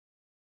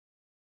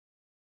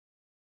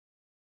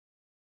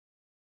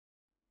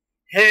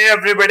Hey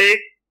everybody,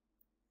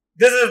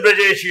 this is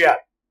Brajesh here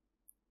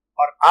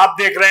और आप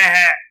देख रहे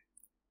हैं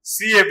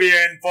CABA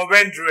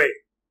Infoventory।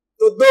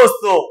 तो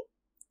दोस्तों,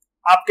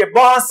 आपके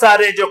बहुत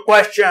सारे जो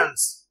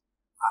क्वेश्चंस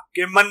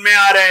आपके मन में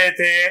आ रहे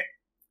थे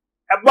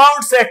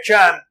अबाउट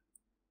सेक्शन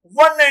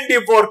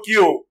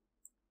 194Q,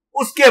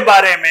 उसके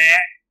बारे में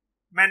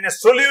मैंने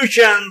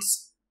सॉल्यूशंस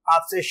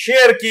आपसे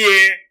शेयर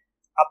किए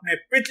अपने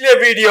पिछले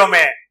वीडियो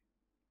में।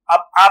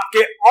 अब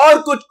आपके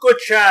और कुछ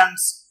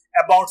क्वेश्चंस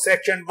अबाउट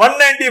सेक्शन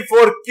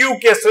 194Q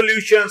के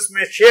सॉल्यूशंस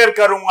में शेयर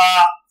करूंगा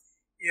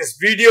इस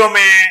वीडियो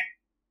में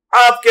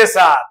आपके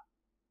साथ।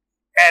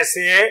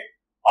 ऐसे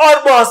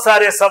और बहुत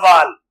सारे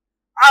सवाल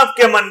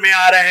आपके मन में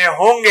आ रहे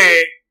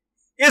होंगे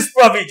इस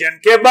प्रोविजन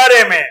के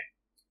बारे में।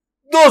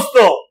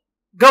 दोस्तों,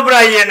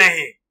 घबराइए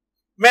नहीं,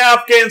 मैं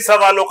आपके इन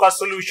सवालों का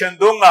सॉल्यूशन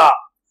दूंगा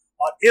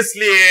और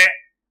इसलिए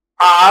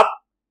आप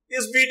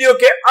इस वीडियो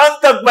के अंत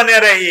तक बने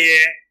रहिए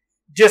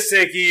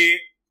जिससे कि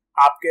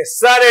आपके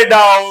सारे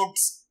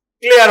डाउट्स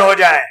क्लियर हो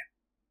जाएं।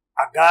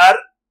 अगर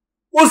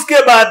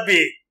उसके बाद भी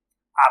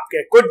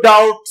आपके कुछ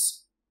डाउट्स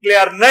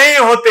क्लियर नहीं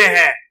होते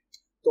हैं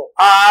तो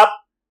आप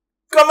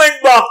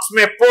कमेंट बॉक्स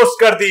में पोस्ट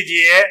कर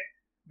दीजिए,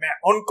 मैं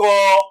उनको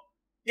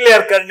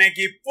क्लियर करने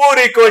की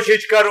पूरी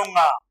कोशिश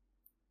करूंगा।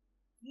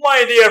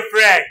 My dear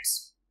friends,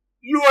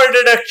 lower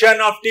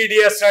deduction of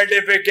TDS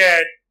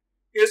certificate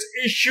is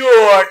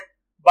issued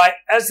by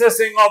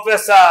assessing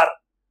officer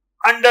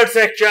under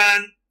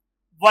section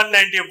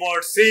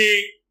 194C,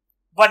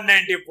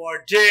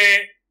 194J,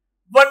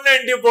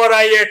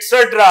 194I,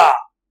 etc.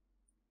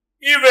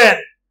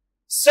 Even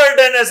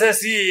certain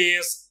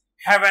assessees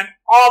have an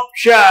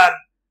option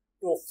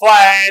to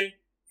file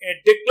a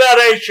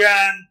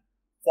declaration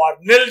for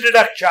nil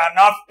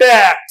deduction of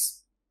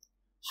tax.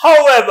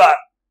 However,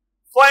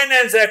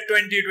 Finance Act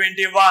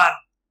 2021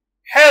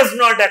 has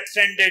not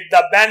extended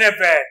the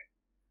benefit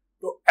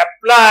to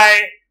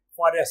apply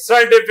for a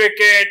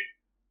certificate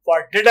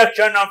for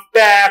deduction of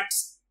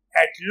tax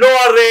at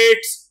lower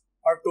rates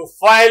or to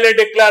file a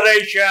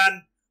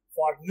declaration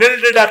for nil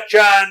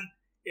deduction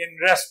in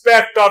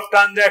respect of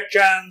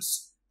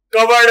transactions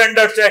covered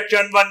under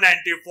section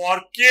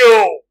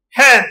 194Q.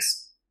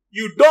 Hence,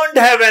 you don't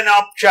have an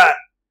option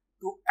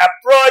to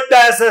approach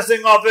the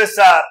assessing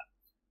officer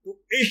to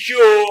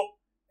issue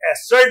a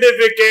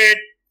certificate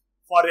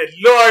for a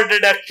lower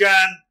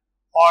deduction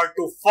or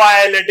to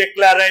file a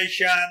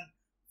declaration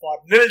for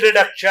nil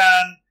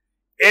deduction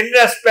in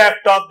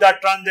respect of the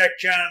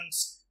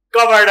transactions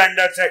covered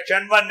under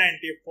section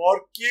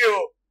 194Q.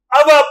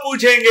 अब आप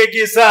पूछेंगे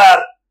कि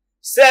sir,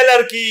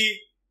 seller की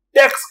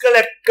tax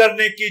collect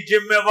करने की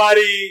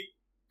जिम्मेवारी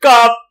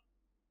कब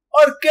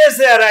और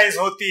कैसे अराइज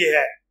होती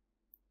है?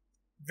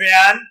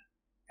 When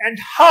and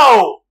how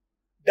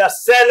the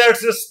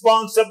seller's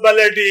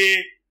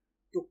responsibility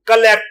to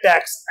collect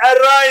tax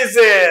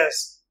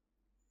arises.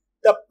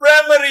 The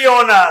primary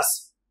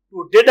onus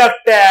to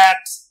deduct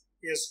tax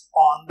is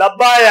on the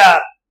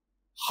buyer.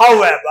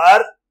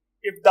 However,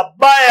 if the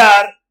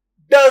buyer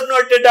does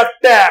not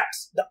deduct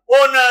tax, the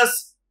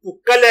onus to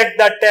collect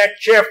the tax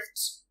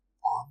shifts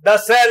on the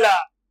seller.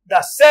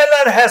 The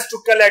seller has to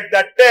collect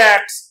the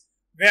tax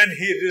when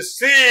he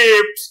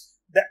receives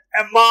the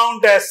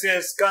amount as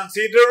sales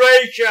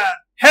consideration.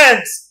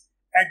 Hence,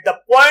 at the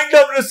point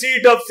of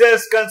receipt of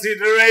sales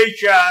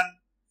consideration,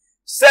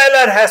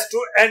 seller has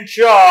to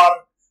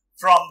ensure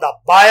from the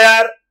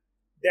buyer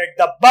that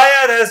the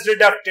buyer has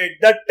deducted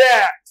the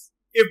tax.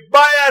 If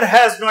buyer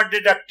has not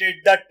deducted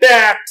the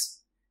tax,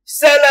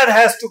 seller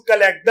has to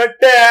collect the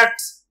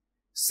tax.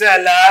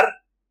 Seller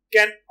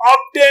can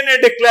obtain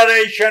a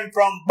declaration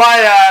from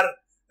buyer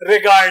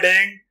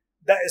regarding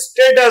the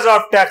status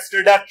of tax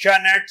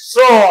deduction at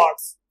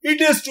source.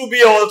 It is to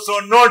be also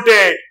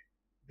noted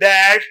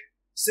that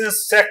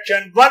since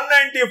section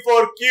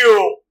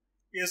 194Q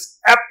is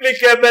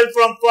applicable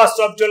from 1st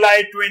of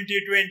July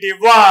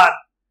 2021,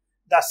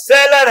 the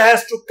seller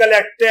has to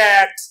collect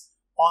tax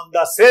on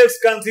the sales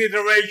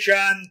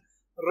consideration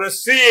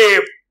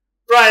received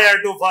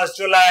prior to 1st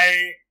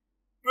July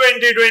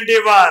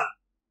 2021.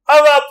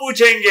 अब आप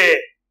पूछेंगे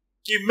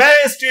कि मैं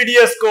इस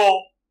TDS को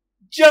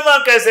जमा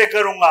कैसे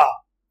करूंगा?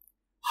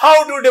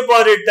 How to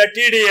deposit the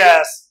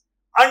TDS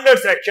under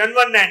section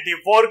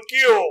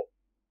 194Q?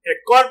 A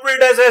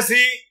corporate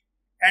assessee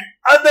and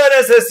other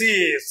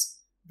assessees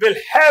will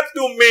have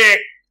to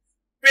make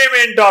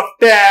payment of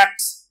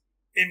tax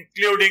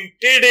including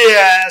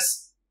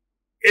TDS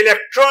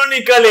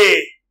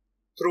electronically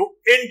through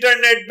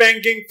internet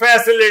banking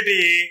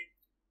facility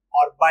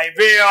or by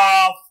way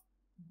of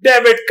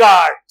debit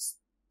cards.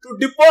 To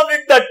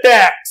deposit the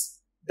tax,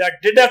 the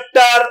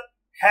deductor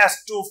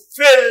has to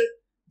fill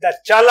the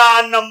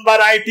challan number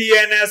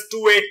ITNS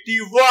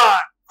 281.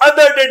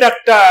 Other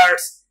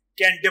deductors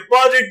can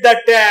deposit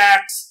the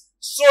tax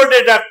so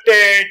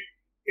deducted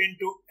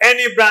into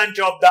any branch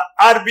of the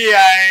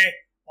RBI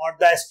or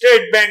the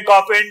State Bank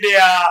of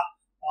India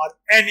or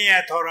any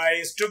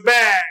authorized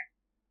bank.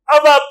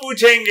 अब आप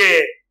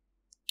पूछेंगे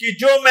कि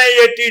जो मैं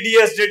ये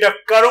TDS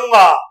deduct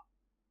करूंगा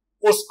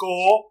उसको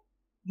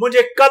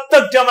मुझे कब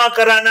तक जमा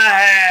कराना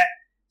है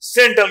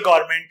सेंट्रल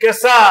गवर्नमेंट के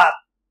साथ।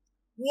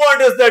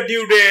 What is the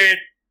due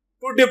date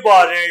to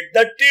deposit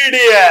the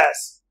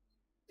TDS?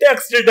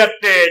 Tax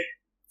deducted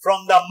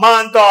from the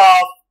month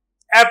of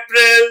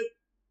April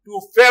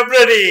to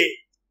February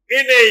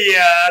in a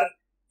year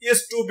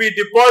is to be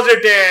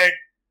deposited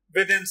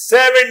within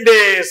 7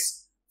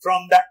 days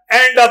from the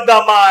end of the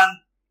month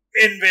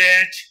in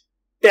which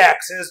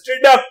tax is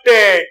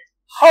deducted.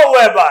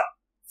 However,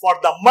 for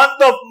the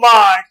month of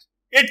March,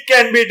 it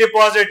can be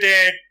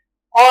deposited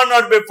on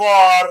or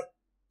before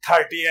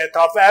 30th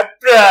of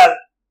April.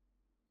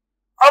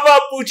 अब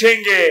आप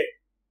पूछेंगे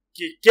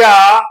कि क्या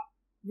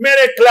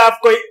मेरे खिलाफ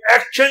कोई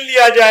action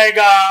लिया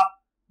जाएगा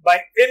बाय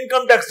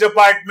इनकम टैक्स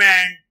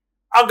डिपार्टमेंट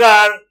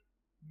अगर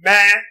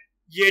मैं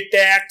ये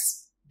टैक्स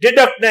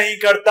डिडक्ट नहीं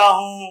करता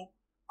हूं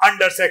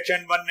अंडर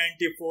सेक्शन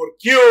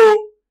 194Q,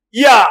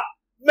 या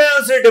मैं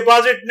उसे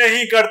डिपॉजिट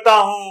नहीं करता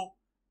हूं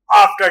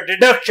after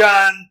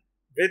deduction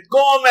with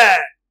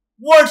government.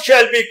 What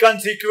shall be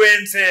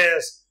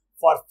consequences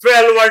for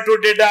failure to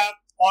deduct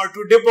or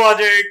to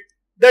deposit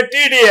the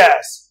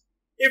TDS?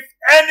 If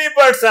any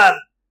person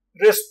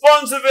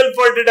responsible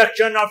for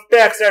deduction of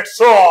tax at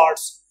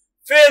source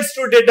fails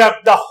to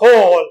deduct the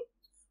whole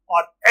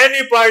or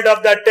any part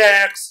of the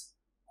tax,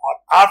 or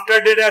after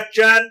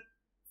deduction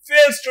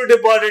fails to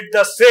deposit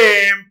the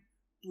same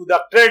to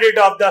the credit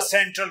of the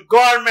central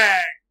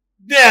government,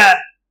 then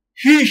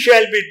he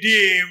shall be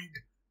deemed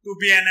to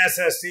be an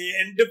SSC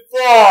in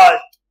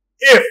default.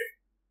 If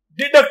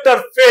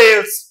deductor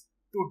fails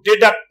to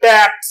deduct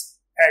tax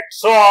at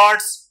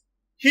source,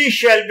 he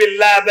shall be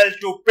liable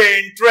to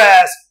pay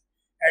interest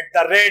at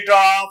the rate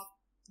of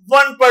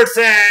 1%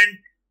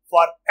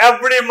 for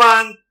every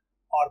month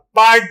or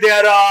part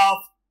thereof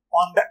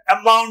on the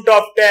amount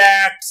of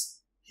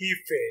tax he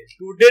failed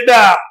to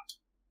deduct.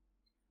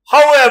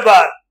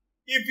 However,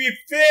 if he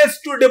fails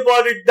to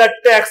deposit the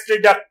tax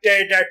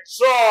deducted at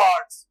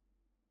source,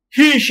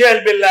 he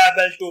shall be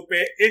liable to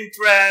pay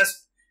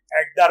interest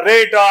at the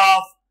rate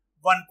of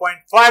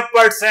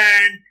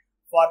 1.5%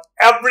 for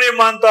every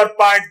month or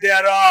part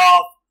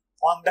thereof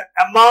on the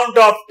amount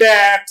of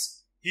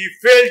tax he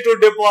failed to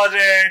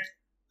deposit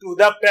to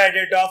the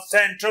credit of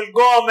central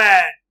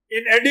government.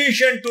 In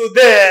addition to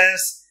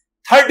this,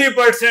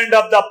 30%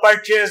 of the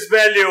purchase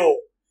value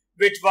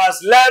which was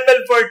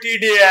liable for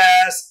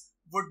TDS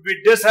would be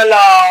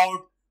disallowed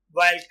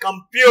while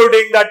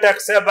computing the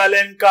taxable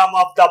income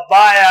of the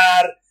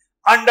buyer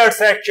under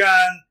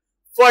section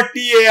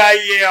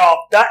 40AIA of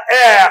the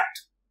Act.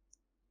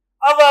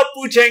 अब आप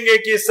पूछेंगे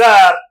कि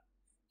sir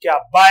क्या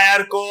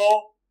buyer को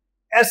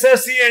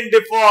assessee in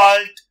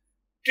default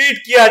treat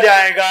किया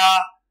जाएगा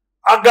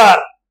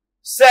अगर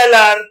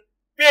seller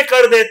पे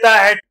कर देता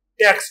है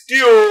tax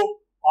due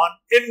on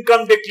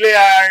income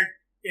declared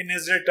in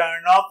his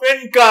return of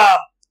income,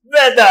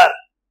 weather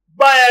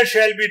buyer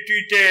shall be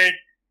treated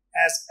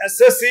as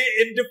SSC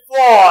in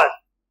default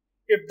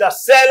if the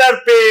seller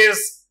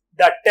pays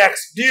the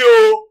tax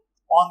due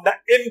on the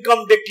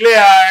income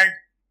declared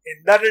in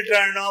the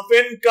return of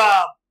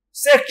income.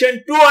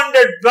 Section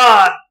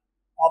 201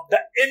 of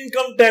the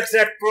Income Tax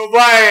Act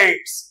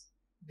provides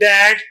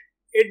that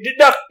a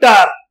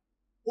deductor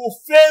who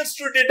fails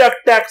to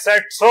deduct tax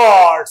at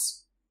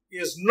source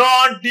is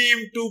not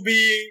deemed to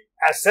be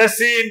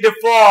SSC in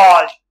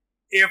default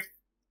if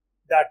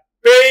the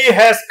payee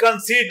has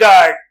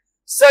considered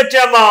such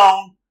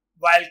amount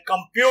while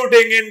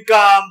computing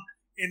income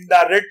in the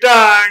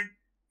return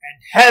and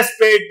has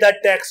paid the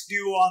tax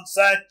due on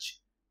such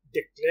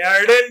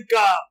declared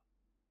income.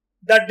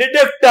 The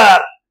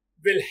deductor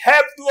will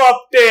have to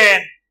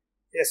obtain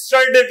a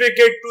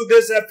certificate to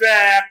this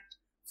effect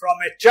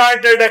from a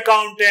chartered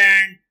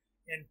accountant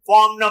in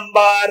form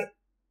number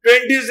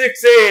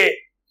 26A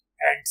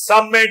and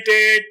submit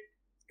it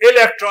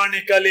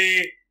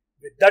electronically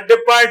with the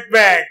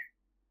department.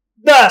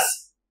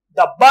 Thus,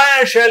 the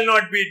buyer shall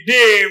not be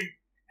deemed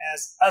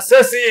as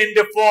assessee in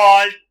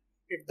default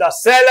if the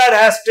seller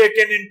has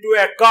taken into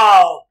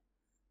account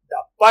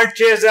the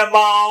purchase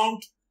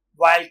amount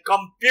while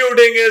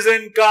computing his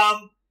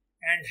income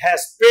and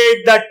has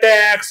paid the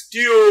tax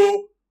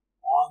due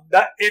on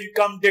the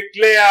income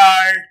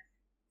declared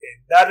in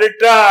the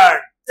return.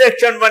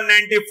 Section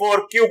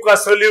 194Q का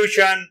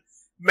solution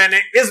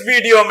मैंने इस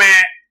video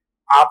में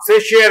आपसे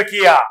share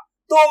किया,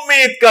 तो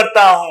उम्मीद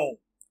करता हूं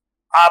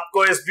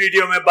आपको इस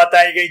वीडियो में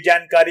बताई गई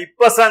जानकारी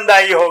पसंद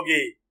आई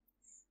होगी।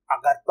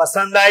 अगर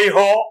पसंद आई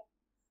हो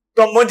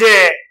तो मुझे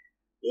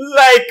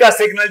लाइक का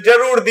सिग्नल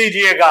जरूर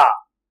दीजिएगा।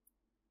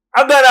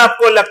 अगर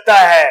आपको लगता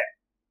है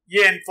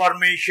ये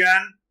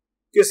इंफॉर्मेशन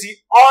किसी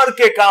और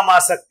के काम आ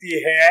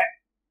सकती है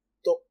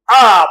तो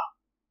आप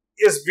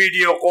इस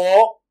वीडियो को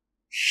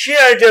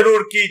शेयर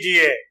जरूर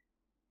कीजिए।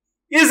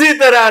 इसी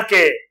तरह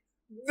के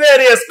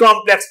वेरियस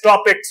कॉम्प्लेक्स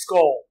टॉपिक्स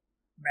को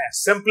मैं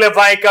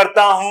सिंप्लीफाई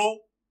करता हूं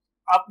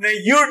अपने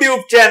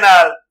YouTube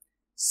चैनल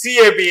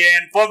CABA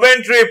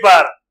इन्फोवेंट्री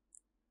पर।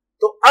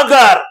 तो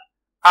अगर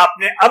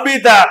आपने अभी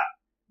तक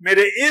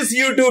मेरे इस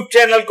YouTube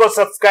चैनल को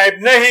सब्सक्राइब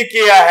नहीं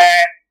किया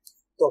है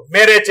तो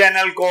मेरे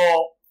चैनल को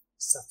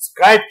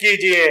सब्सक्राइब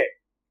कीजिए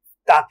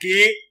ताकि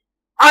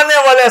आने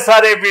वाले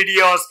सारे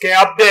वीडियोस के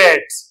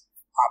अपडेट्स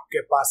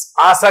आपके पास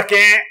आ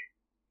सकें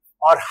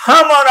और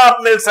हम और आप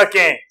मिल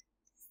सकें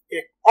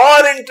एक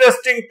और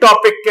इंटरेस्टिंग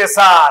टॉपिक के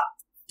साथ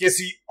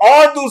किसी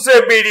और दूसरे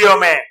वीडियो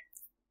में।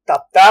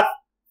 तब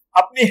तक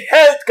अपनी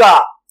हेल्थ का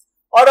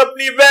और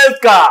अपनी वेल्थ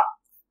का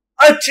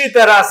अच्छी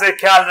तरह से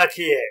ख्याल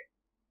रखिए।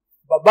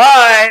 Bye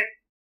bye.